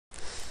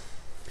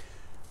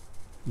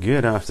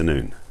Good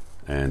afternoon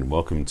and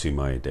welcome to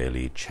my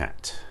daily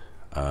chat.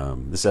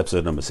 This is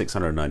episode number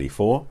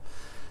 694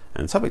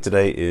 and the topic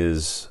today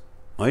is,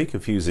 are you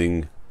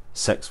confusing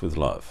sex with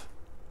love?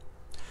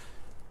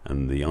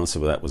 And the answer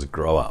to that was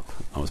grow up.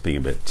 I was being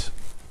a bit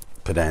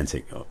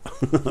pedantic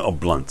or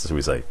blunt, as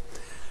we say.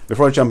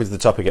 Before I jump into the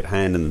topic at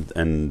hand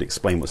and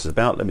explain what it's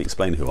about, let me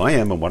explain who I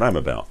am and what I'm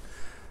about.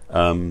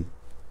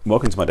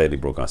 Welcome to my daily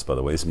broadcast, by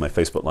the way. This is my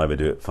Facebook Live. I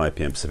do it at 5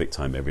 p.m. Pacific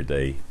time every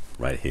day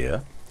right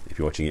here. If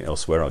you're watching it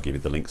elsewhere, I'll give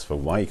you the links for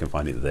why you can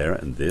find it there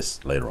and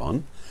this later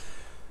on.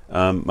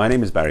 My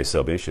name is Barry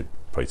Selby. I should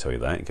probably tell you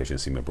that in case you haven't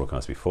seen my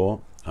broadcast before.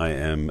 I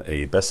am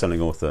a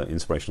best-selling author,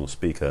 inspirational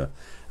speaker,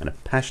 and a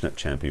passionate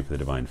champion for the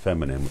divine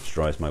feminine, which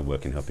drives my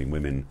work in helping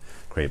women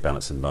create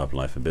balance in love,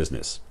 life, and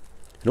business.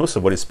 And also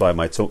what inspired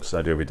my talks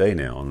I do every day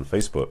now on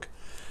Facebook,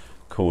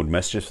 called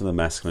Messages from the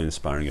Masculine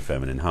Inspiring a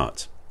Feminine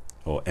Heart,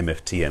 or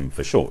MFTM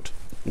for short.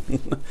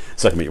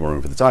 So I can make more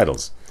room for the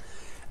titles.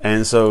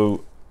 And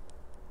so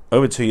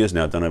over 2 years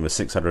now, I've done over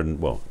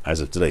 600, well, as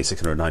of today,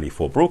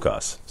 694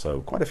 broadcasts. So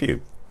quite a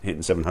few,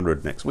 hitting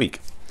 700 next week.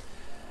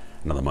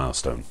 Another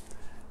milestone.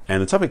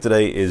 And the topic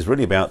today is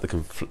really about the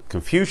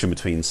confusion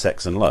between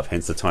sex and love.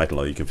 Hence the title,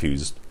 Are You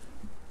Confused?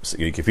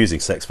 You're confusing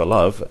sex for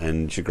love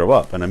and should grow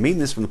up. And I mean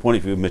this from the point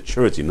of view of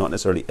maturity, not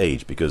necessarily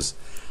age, because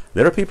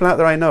there are people out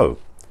there I know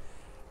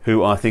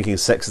who are thinking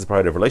sex is the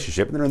priority of a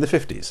relationship and they're in their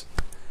 50s.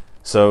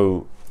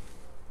 So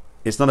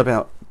it's not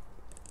about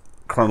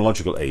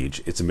chronological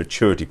age, it's a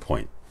maturity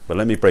point. But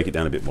let me break it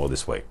down a bit more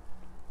this way.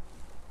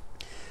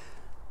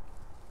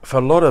 For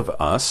a lot of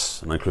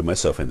us, and I include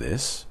myself in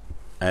this,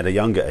 at a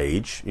younger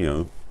age,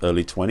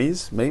 early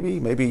 20s,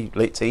 maybe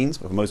late teens,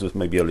 but for most of us,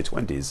 maybe early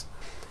 20s,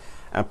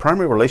 our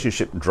primary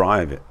relationship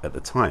drive at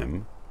the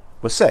time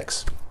was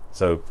sex.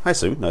 So, hi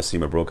Sue, nice to see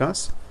my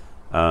broadcast,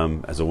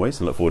 as always,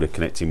 and look forward to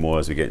connecting more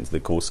as we get into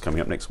the course coming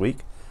up next week.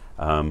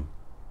 And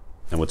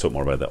we'll talk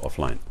more about that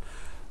offline.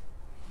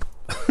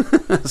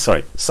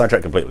 Sorry,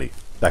 sidetracked completely,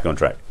 back on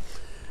track.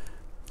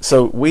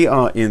 So we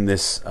are in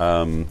this,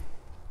 in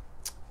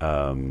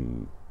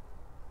early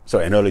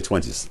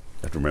 20s.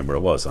 I have to remember where I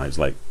was. I was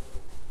like,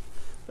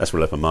 that's where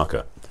I left my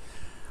marker.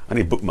 I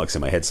need bookmarks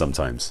in my head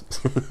sometimes.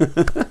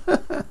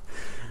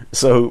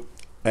 So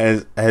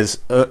as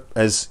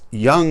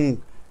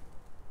young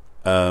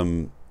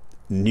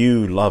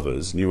new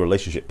lovers, new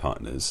relationship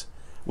partners,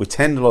 we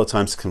tend a lot of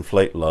times to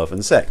conflate love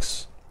and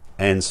sex.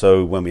 And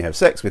so when we have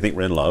sex, we think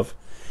we're in love.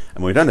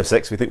 And when we don't have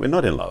sex, we think we're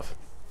not in love.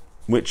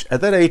 Which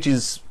at that age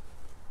is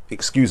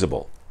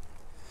excusable.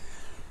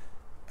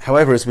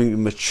 However, as we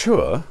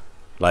mature,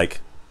 like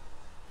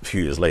a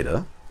few years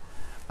later,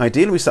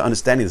 ideally we start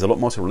understanding there's a lot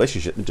more to a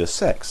relationship than just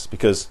sex,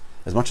 because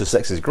as much as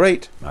sex is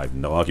great, I have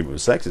no argument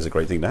with sex, it's a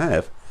great thing to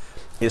have,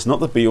 it's not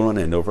the be-all and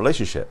end-all of a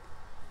relationship.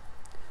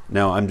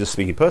 Now, I'm just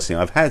speaking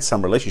personally, I've had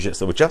some relationships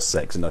that were just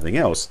sex and nothing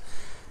else,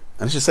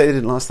 and let's just say they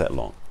didn't last that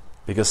long,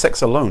 because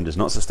sex alone does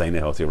not sustain a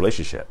healthy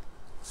relationship.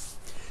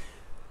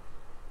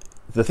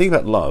 The thing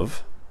about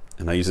love,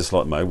 and I use this a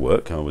lot in my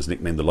work, I was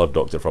nicknamed the love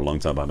doctor for a long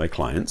time by my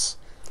clients,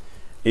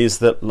 is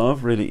that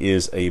love really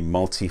is a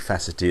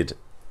multifaceted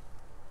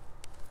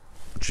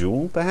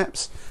jewel,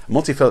 perhaps? A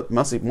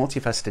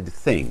multifaceted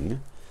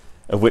thing,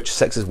 of which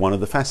sex is one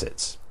of the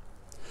facets.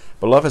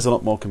 But love has a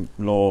lot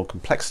more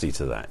complexity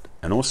to that.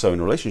 And also in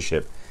a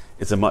relationship,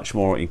 it's a much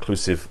more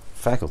inclusive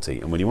faculty.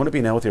 And when you want to be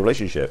in a healthy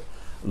relationship,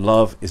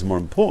 love is more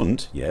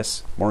important,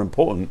 yes, more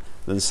important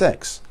than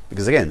sex.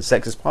 Because again,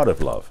 sex is part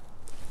of love,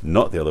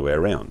 not the other way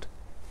around.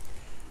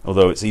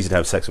 Although it's easy to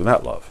have sex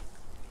without love.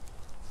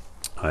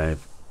 I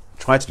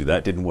tried to do that,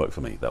 it didn't work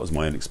for me. That was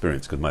my own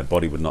experience, because my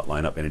body would not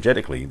line up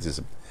energetically. This is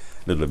a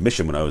little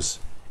admission when I was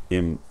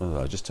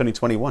just turning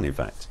 21, in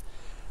fact,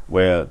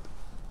 where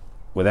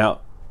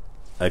without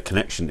a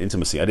connection,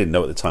 intimacy, I didn't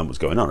know at the time what was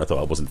going on. I thought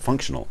I wasn't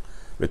functional.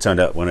 But it turned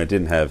out when I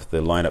didn't have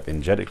the line up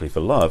energetically for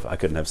love, I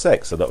couldn't have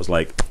sex. So that was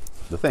like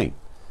the thing.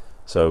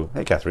 So,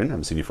 hey Catherine,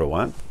 haven't seen you for a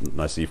while.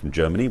 Nice to see you from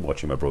Germany,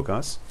 watching my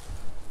broadcasts.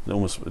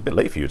 Almost a bit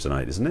late for you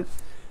tonight, isn't it?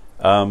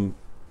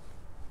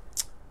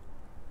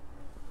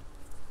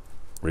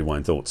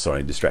 Rewind thoughts,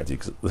 sorry, distracted,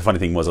 because the funny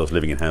thing was I was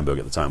living in Hamburg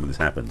at the time when this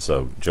happened,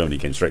 so Germany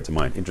came straight to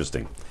mind.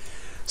 Interesting.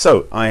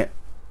 So I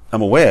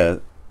am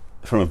aware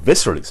from a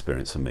visceral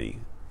experience for me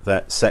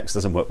that sex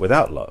doesn't work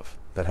without love.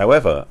 But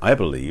however, I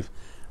believe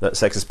that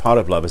sex is part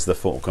of love as the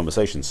full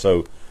conversation.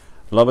 So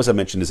love, as I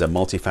mentioned, is a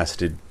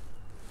multifaceted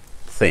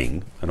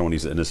thing. I don't want to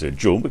use it as a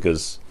jewel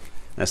because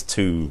that's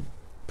too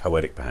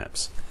poetic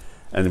perhaps.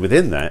 And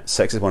within that,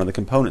 sex is one of the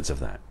components of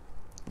that.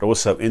 But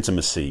also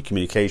intimacy,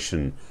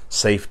 communication,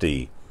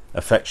 safety,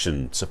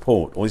 affection,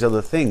 support, all these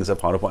other things are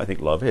part of what I think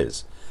love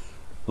is.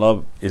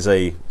 Love is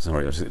a,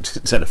 sorry, I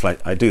just had a flash,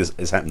 I do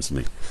this happens to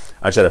me.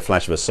 I just had a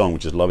flash of a song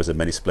which is Love is a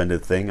Many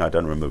Splendid Thing. I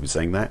don't remember who was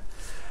saying that.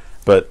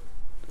 But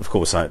of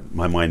course,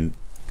 my mind,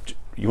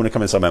 you want to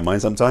come inside my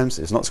mind sometimes?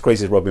 It's not as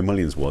crazy as Robin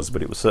Williams was,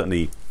 but it was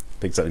certainly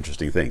picks up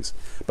interesting things.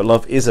 But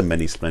love is a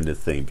many splendid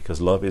thing,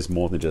 because love is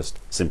more than just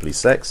simply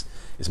sex,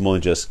 it's more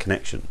than just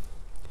connection.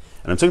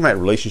 And I'm talking about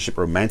relationship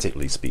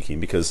romantically speaking,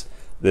 because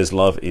There's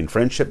love in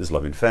friendship, there's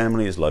love in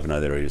family, there's love in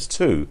other areas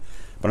too.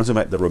 But I'm talking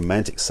about the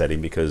romantic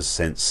setting, because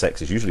since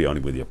sex is usually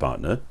only with your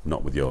partner,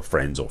 not with your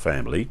friends or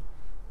family,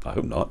 I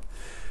hope not,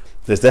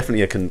 there's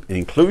definitely an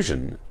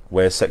inclusion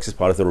where sex is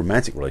part of the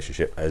romantic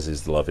relationship, as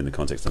is the love in the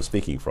context I'm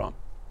speaking from.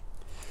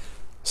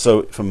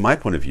 So from my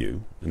point of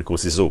view, and of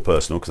course this is all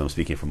personal because I'm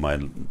speaking from my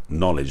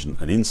knowledge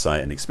and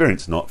insight and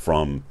experience,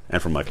 from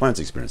my clients'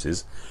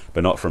 experiences,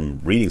 but not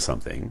from reading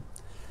something,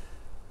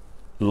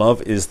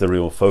 love is the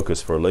real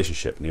focus for a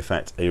relationship. And in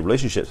fact, a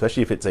relationship,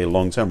 especially if it's a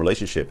long-term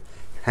relationship,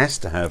 has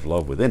to have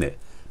love within it,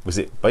 because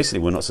it basically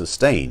will not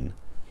sustain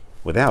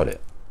without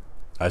it.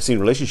 I've seen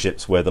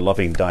relationships where the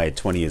loving died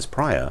 20 years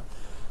prior,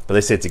 but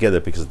they stayed together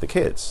because of the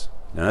kids.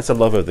 Now that's a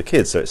love of the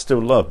kids, so it's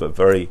still love, but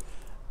very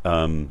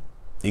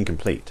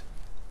incomplete.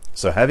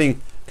 So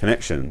having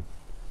connection.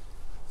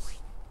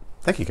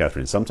 Thank you,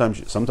 Catherine.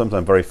 Sometimes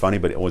I'm very funny,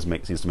 but it always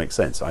seems to make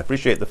sense. I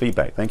appreciate the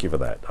feedback. Thank you for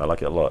that. I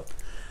like it a lot.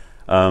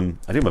 I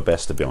do my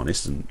best to be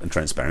honest and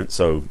transparent.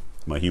 So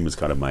my humor is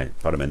kind of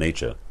part of my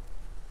nature.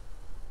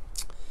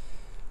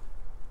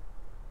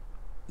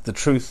 The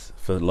truth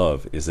for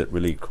love is it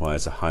really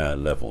requires a higher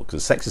level,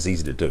 because sex is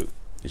easy to do.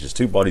 It's just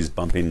two bodies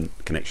bumping,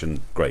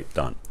 connection, great,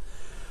 done.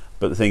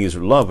 But the thing is,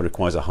 love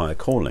requires a higher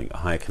calling, a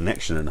higher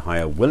connection, and a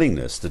higher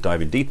willingness to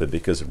dive in deeper,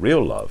 because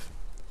real love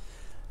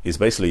is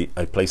basically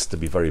a place to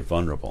be very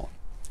vulnerable.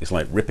 It's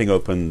like ripping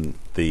open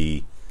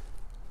the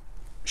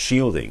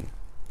shielding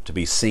to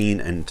be seen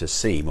and to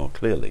see more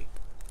clearly.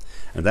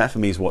 And that for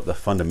me is what the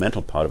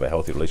fundamental part of a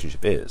healthy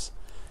relationship is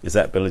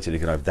that ability to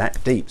dive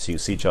that deep so you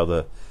see each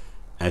other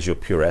as your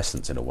pure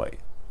essence in a way.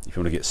 If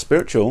you want to get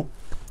spiritual,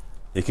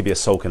 it could be a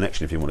soul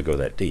connection if you want to go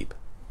that deep.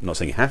 I'm not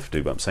saying you have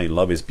to, but I'm saying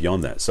love is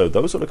beyond that. So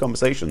those sort of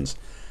conversations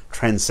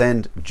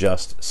transcend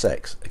just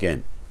sex.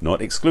 Again,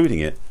 not excluding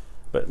it,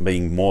 but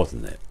being more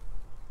than it.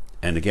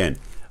 And again,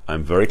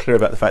 I'm very clear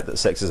about the fact that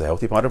sex is a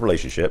healthy part of a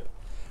relationship,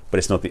 but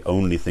it's not the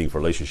only thing for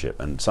a relationship.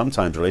 And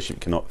sometimes a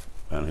relationship cannot,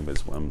 let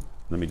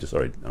me just,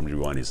 sorry, I'm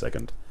rewinding a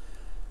second.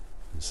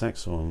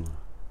 Sex or...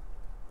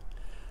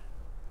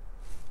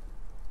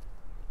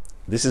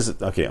 This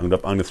is, okay, I'm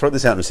going to throw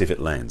this out and see if it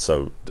lands.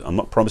 So I'm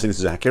not promising this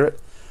is accurate,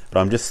 but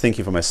I'm just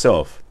thinking for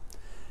myself,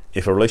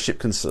 if a relationship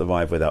can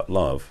survive without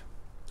love,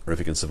 or if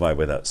it can survive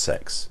without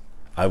sex,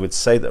 I would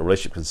say that a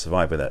relationship can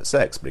survive without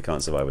sex, but it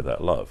can't survive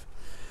without love.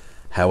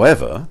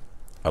 However,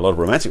 a lot of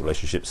romantic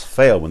relationships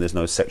fail when there's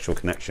no sexual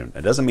connection.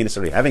 It doesn't mean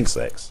necessarily having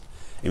sex.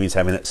 It means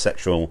having that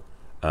sexual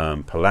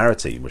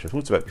polarity, which I've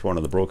talked about before on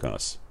other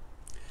broadcasts,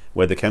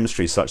 where the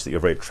chemistry is such that you're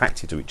very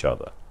attracted to each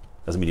other.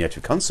 Doesn't mean you have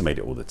to consummate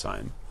it all the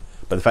time,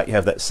 but the fact you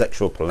have that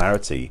sexual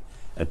polarity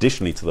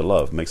additionally to the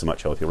love makes a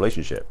much healthier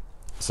relationship.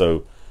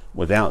 So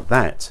without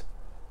that,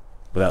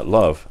 without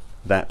love,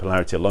 that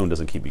polarity alone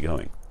doesn't keep you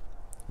going.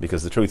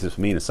 Because the truth is,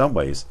 for me, in some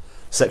ways,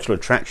 sexual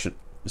attraction...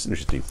 It's an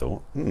interesting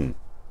thought. Let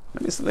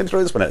me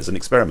throw this one out as an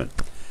experiment.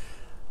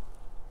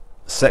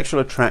 Sexual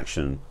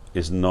attraction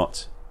is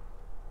not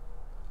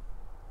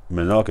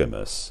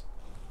monogamous,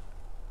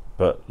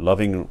 but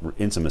loving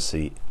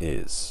intimacy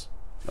is.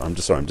 I'm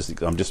just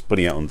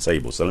putting it out on the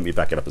table, so let me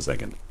back it up a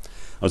second.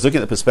 I was looking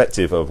at the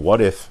perspective of what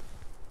if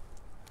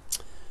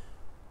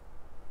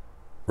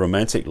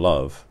romantic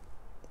love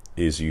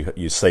is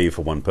you save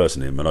for one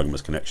person in a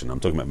monogamous connection. I'm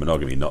talking about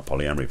monogamy, not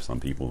polyamory. For some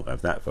people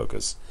have that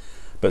focus.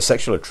 But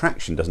sexual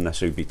attraction doesn't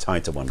necessarily be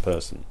tied to one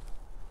person.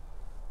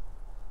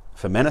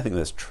 For men, I think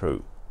that's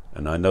true.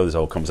 And I know there's a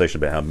whole conversation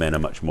about how men are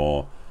much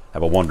more,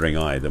 have a wandering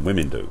eye than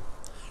women do.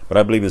 But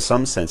I believe in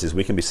some senses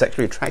we can be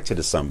sexually attracted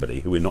to somebody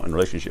who we're not in a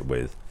relationship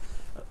with,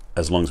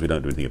 as long as we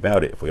don't do anything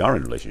about it if we are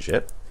in a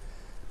relationship.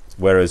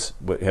 Whereas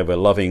we have a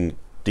loving,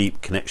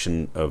 deep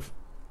connection of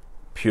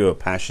pure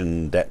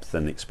passion, depth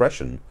and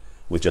expression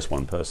with just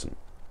one person.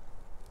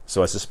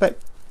 So I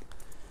suspect,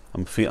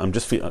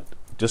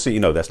 just so you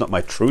know, that's not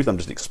my truth. I'm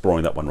just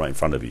exploring that one right in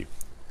front of you.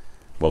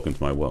 Welcome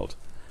to my world.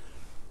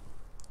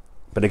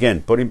 But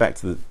again, putting back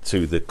to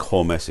the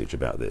core message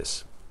about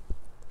this,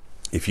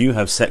 if you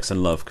have sex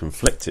and love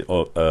conflicted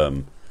or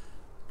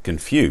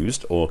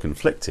confused or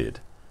conflicted,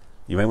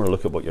 you may want to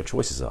look at what your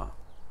choices are.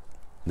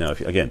 Now, if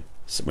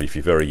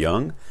you're very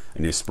young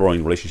and you're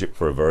exploring a relationship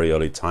for a very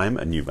early time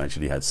and you've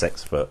actually had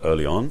sex for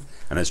early on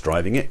and it's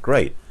driving it,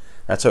 great.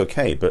 That's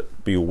okay,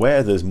 but be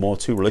aware there's more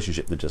to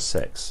relationship than just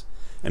sex.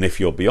 And if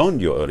you're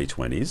beyond your early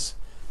 20s,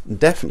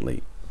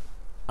 definitely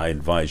I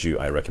advise you,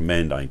 I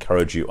recommend, I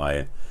encourage you,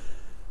 I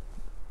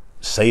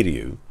say to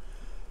you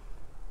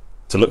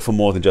to look for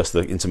more than just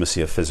the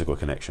intimacy of physical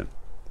connection.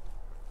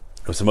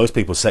 Because for most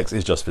people, sex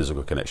is just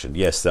physical connection.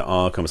 Yes, there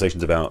are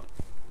conversations about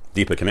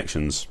deeper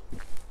connections,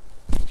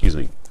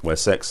 where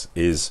sex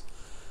is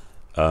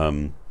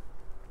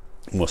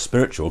more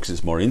spiritual because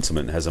it's more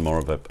intimate and has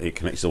it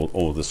connects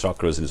all the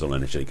chakras and it's all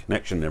energetic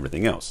connection and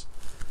everything else.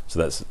 So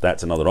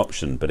that's another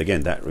option. But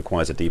again, that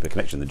requires a deeper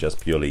connection than just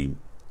purely,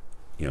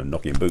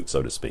 knocking boots,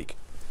 so to speak.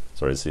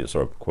 Sorry, it's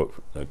sort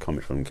of a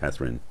comment from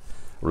Catherine.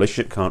 A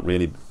relationship can't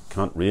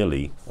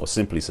really or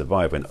simply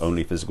survive when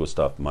only physical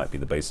stuff might be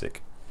the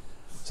basic.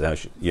 So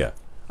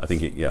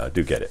I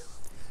do get it.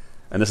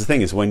 And that's the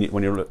thing is when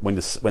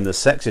the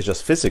sex is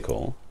just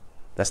physical,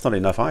 that's not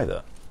enough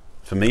either.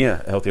 For me, a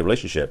healthy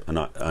relationship,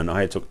 and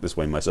I took this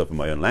way myself in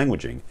my own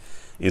languaging,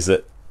 is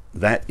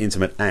that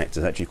intimate act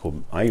is actually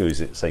called, I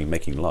use it saying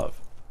making love,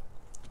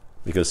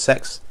 because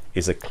sex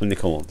is a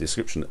clinical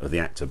description of the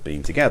act of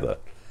being together.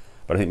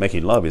 But I think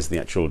making love is the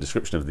actual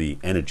description of the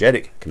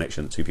energetic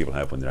connection that two people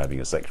have when they're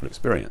having a sexual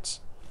experience.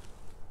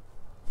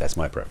 That's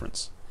my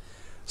preference.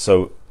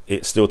 So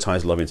it still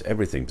ties love into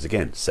everything, because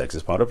again, sex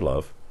is part of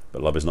love,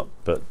 but love is not,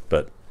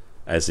 but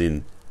as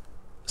in,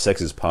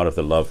 sex is part of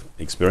the love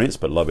experience,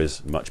 but love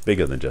is much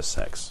bigger than just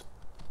sex.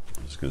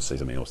 I was going to say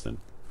something else that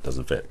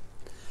doesn't fit.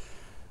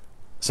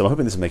 So I'm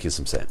hoping this is making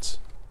some sense,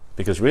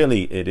 because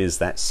really it is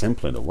that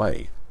simple in a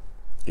way,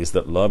 is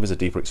that love is a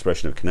deeper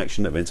expression of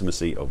connection, of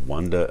intimacy, of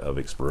wonder, of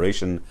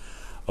exploration,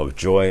 of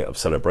joy, of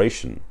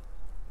celebration,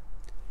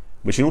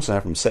 which you can also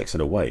have from sex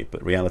in a way,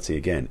 but reality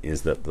again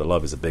is that the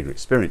love is a bigger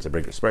experience, a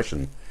bigger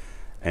expression,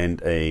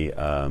 and a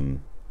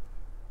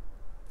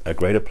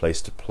greater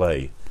place to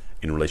play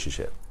in a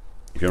relationship.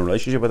 If you're in a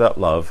relationship without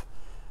love,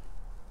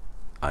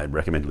 I'd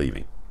recommend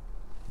leaving.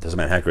 Doesn't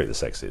matter how great the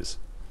sex is.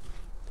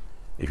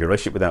 If you're in a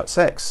relationship without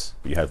sex,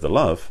 but you have the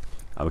love,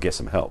 I would get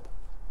some help.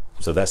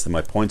 So that's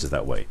my point, is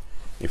that way.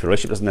 If your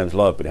relationship doesn't have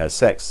love but it has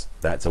sex,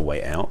 that's a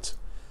way out.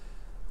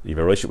 If you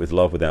have a relationship with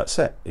love without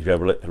sex, if you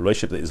have a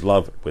relationship that is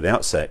love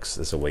without sex,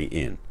 that's a way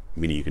in.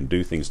 Meaning you can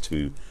do things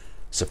to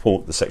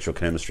support the sexual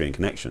chemistry and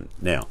connection.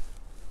 Now,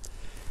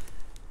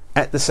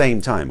 at the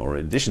same time, or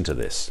in addition to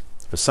this,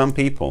 for some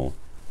people,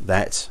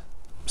 that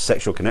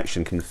sexual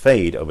connection can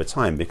fade over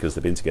time because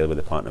they've been together with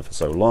their partner for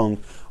so long,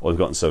 or they've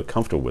gotten so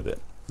comfortable with it.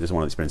 This is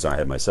one of the experiences I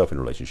had myself in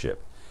a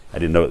relationship. I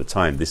didn't know at the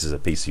time this is a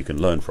piece you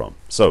can learn from.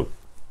 So,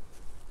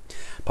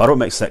 part of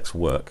what makes sex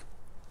work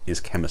is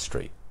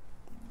chemistry.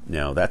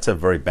 Now, that's a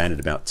very bandied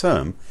about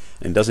term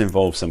and does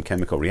involve some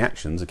chemical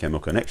reactions and chemical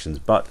connections,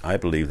 but I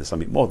believe there's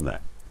something more than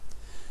that.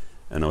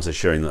 And I was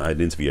sharing that I had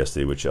an interview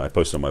yesterday, which I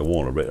posted on my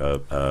wall, what was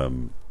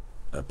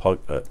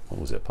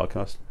it, a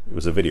podcast? It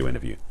was a video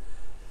interview.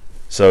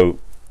 So,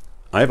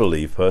 I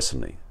believe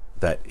personally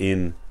that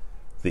in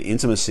the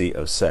intimacy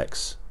of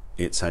sex,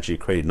 it's actually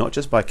created not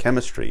just by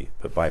chemistry,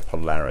 but by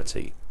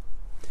polarity.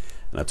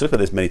 And I've talked about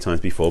this many times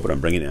before, but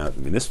I'm bringing it out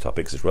in this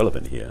topic because it's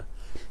relevant here,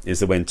 is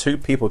that when two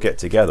people get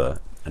together,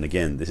 and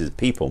again, this is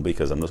people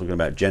because I'm not talking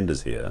about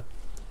genders here,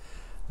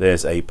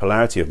 there's a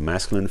polarity of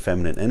masculine and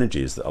feminine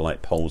energies that are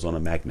like poles on a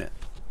magnet.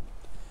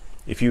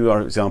 If you are,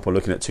 for example,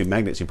 looking at two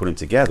magnets, you put them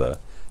together,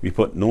 you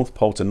put North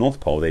Pole to North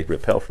Pole, they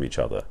repel from each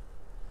other.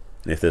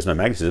 And if there's no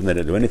magnetism, they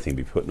don't do anything. If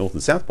you put North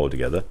and South Pole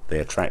together, they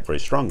attract very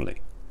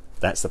strongly.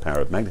 That's the power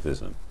of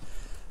magnetism.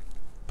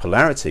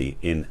 Polarity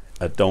in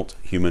adult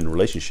human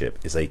relationship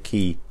is a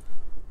key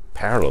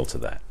parallel to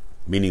that,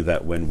 meaning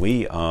that when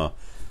we are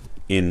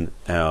in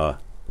our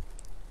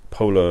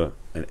polar,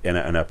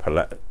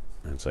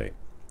 I'm sorry,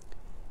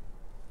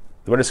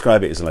 the way to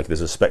describe it is like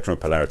there's a spectrum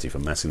of polarity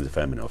from masculine to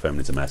feminine, or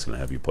feminine to masculine,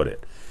 however you put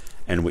it,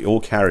 and we all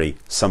carry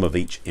some of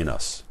each in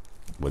us.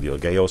 Whether you're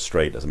gay or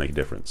straight doesn't make a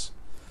difference.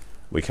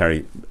 We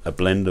carry a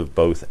blend of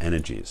both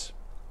energies.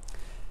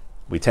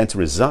 We tend to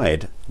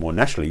reside more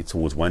naturally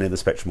towards one end of the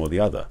spectrum or the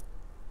other.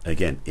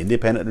 Again,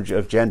 independent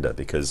of gender,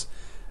 because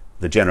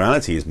the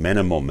generality is men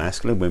are more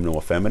masculine, women are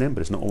more feminine,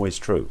 but it's not always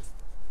true.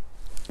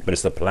 But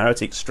it's the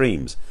polarity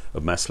extremes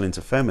of masculine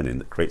to feminine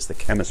that creates the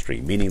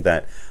chemistry, meaning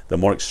that the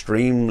more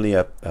extremely,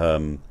 or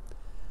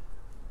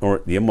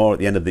the more at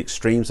the end of the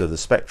extremes of the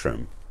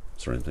spectrum,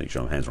 sorry, make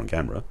sure my hands are on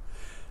camera,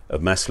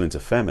 of masculine to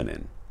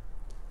feminine,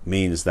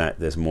 means that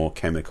there's more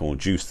chemical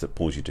juice that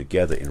pulls you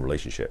together in a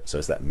relationship. So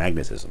it's that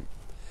magnetism.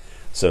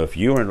 So if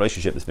you're in a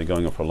relationship that's been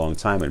going on for a long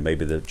time and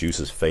maybe the juice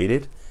has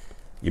faded,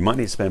 you might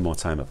need to spend more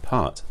time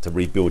apart to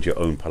rebuild your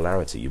own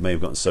polarity. You may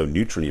have gotten so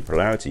neutral in your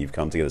polarity, you've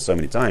come together so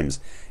many times.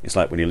 It's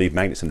like when you leave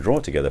magnets in a drawer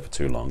together for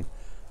too long,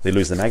 they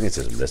lose the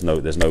magnetism. There's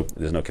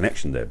no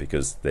connection there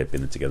because they've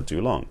been together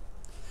too long.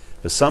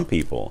 For some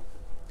people,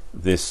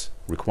 this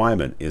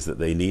requirement is that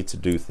they need to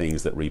do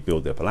things that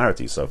rebuild their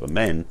polarity. So for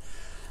men,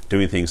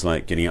 doing things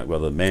like getting out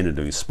with other men and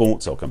doing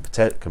sports or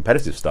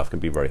competitive stuff can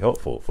be very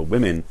helpful. For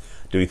women,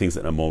 doing things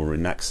that are more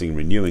relaxing,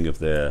 renewing of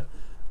their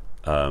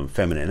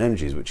feminine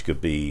energies, which could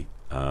be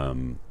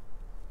going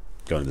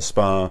to the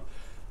spa,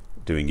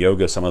 doing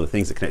yoga, some other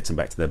things that connect them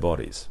back to their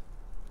bodies.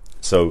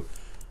 So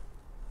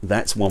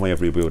that's one way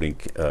of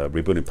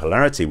rebuilding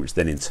polarity, which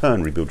then in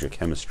turn rebuilds your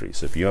chemistry.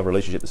 So if you have a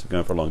relationship that's been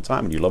going for a long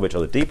time and you love each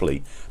other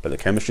deeply, but the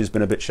chemistry's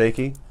been a bit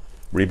shaky,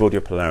 rebuild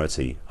your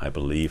polarity, I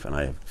believe, and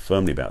I am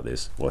firmly about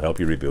this, will help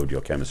you rebuild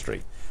your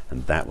chemistry,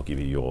 and that will give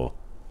you your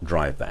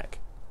drive back.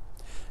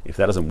 If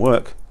that doesn't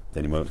work,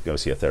 then you might go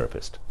see a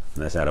therapist,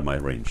 and that's out of my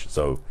range.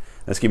 So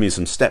let's give you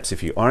some steps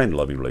if you are in a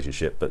loving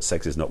relationship but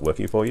sex is not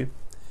working for you.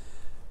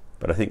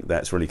 But I think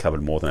that's really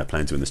covered more than I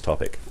planned to in this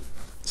topic.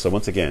 So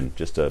once again,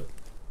 just to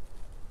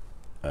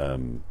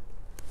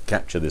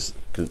capture this,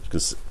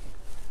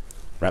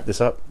 wrap this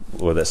up,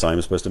 or that sign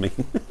was supposed to mean.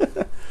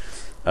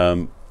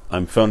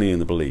 I'm firmly in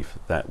the belief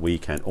that we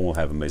can all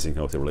have amazing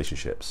healthy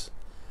relationships,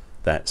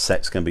 that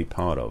sex can be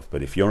part of.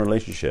 But if you're in a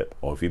relationship,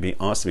 or if you're being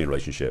asked to be in a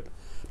relationship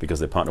because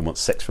their partner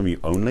wants sex from you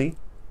only,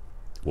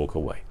 walk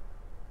away.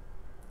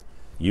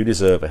 You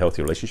deserve a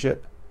healthy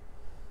relationship.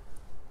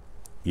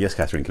 Yes,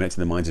 Catherine,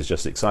 connecting the minds is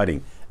just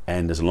exciting,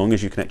 and as long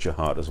as you connect your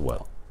heart as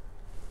well.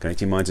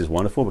 Connecting minds is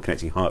wonderful, but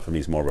connecting heart for me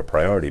is more of a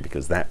priority,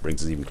 because that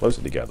brings us even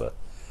closer together,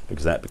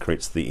 because that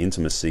creates the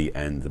intimacy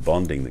and the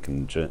bonding that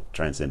can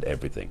transcend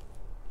everything.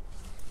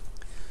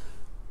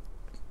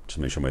 Just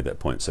make sure I made that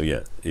point. So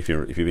yeah, if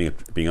you're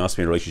being asked to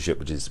be in a relationship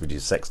which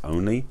is sex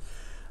only,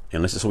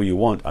 unless it's all you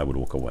want, I would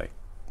walk away,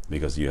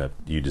 because you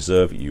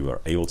deserve, you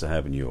are able to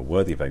have, and you are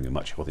worthy of having a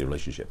much healthier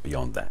relationship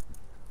beyond that.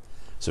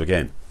 So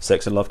again,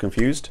 sex and love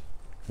confused?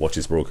 Watch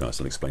this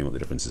broadcast. I'll explain what the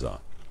differences are,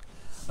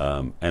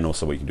 and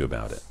also what you can do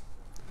about it.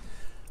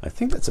 I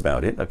think that's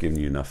about it. I've given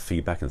you enough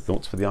feedback and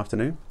thoughts for the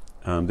afternoon.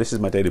 This is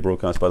my daily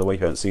broadcast, by the way.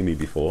 If you haven't seen me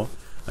before,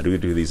 I do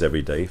these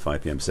every day,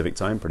 5 p.m. Pacific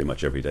time, pretty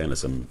much every day,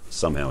 unless I'm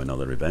somehow in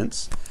other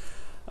events.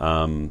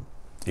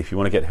 If you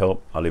want to get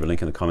help, I'll leave a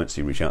link in the comments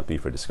so you reach out to me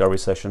for a discovery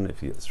session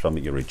if it's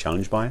something you're really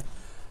challenged by.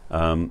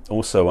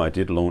 Also, I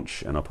did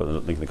launch, and I'll put the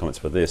link in the comments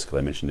for this because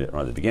I mentioned it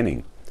right at the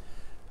beginning,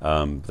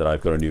 that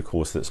I've got a new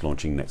course that's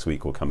launching next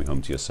week called Coming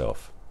Home to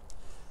Yourself.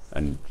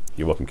 And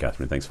you're welcome,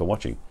 Catherine. Thanks for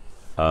watching.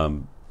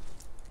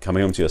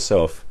 Coming Home to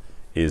Yourself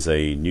is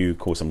a new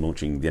course I'm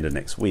launching the end of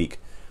next week.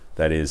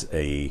 That is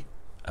a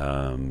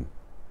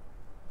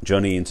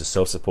journey into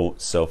self-support,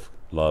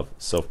 self-love,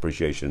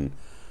 self-appreciation,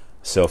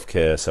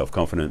 self-care,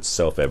 self-confidence,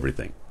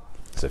 self-everything.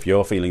 So if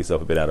you're feeling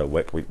yourself a bit out of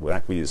whack with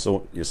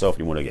yourself and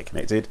you want to get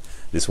connected,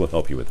 this will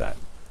help you with that.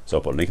 So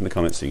I'll put a link in the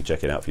comments so you can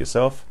check it out for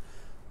yourself.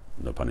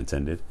 No pun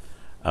intended.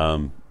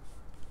 And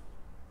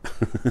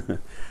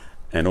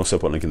also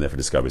put a link in there for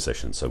discovery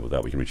sessions, so with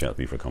that we can reach out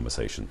to me for a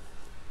conversation.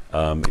 If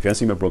you haven't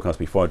seen my broadcast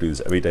before, I do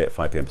this every day at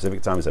 5 p.m.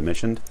 Pacific time, as I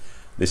mentioned.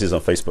 This is on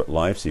Facebook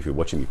Live, so if you're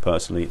watching me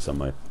personally, it's on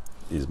my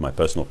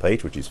personal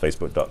page, which is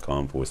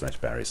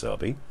facebook.com/Barry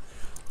Selby.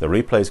 The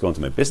replays go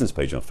onto my business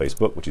page on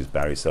Facebook, which is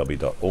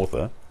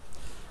barryselby.author,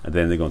 and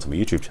then they go onto my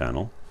YouTube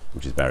channel,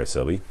 which is Barry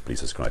Selby. Please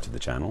subscribe to the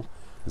channel.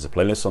 There's a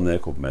playlist on there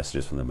called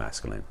Messages from the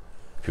Masculine.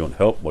 If you want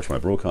help, watch my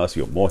broadcast. If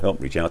you want more help,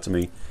 reach out to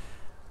me.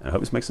 And I hope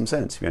this makes some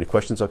sense. If you have any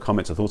questions or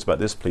comments or thoughts about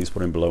this, please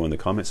put them below in the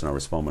comments and I'll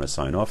respond when I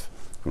sign off.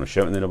 If you want to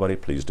share it with anybody,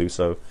 please do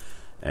so.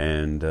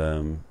 And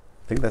I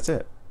think that's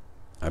it.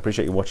 I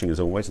appreciate you watching as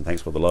always, and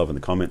thanks for the love and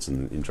the comments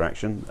and the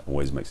interaction. That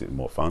always makes it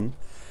more fun.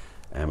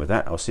 And with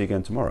that, I'll see you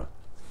again tomorrow,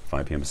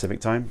 5 p.m. Pacific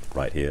time,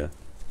 right here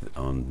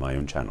on my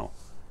own channel.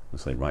 I'll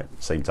say right,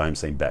 same time,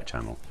 same bat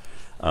channel.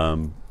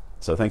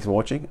 So thanks for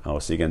watching. I'll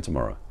see you again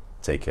tomorrow.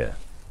 Take care.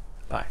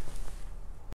 Bye.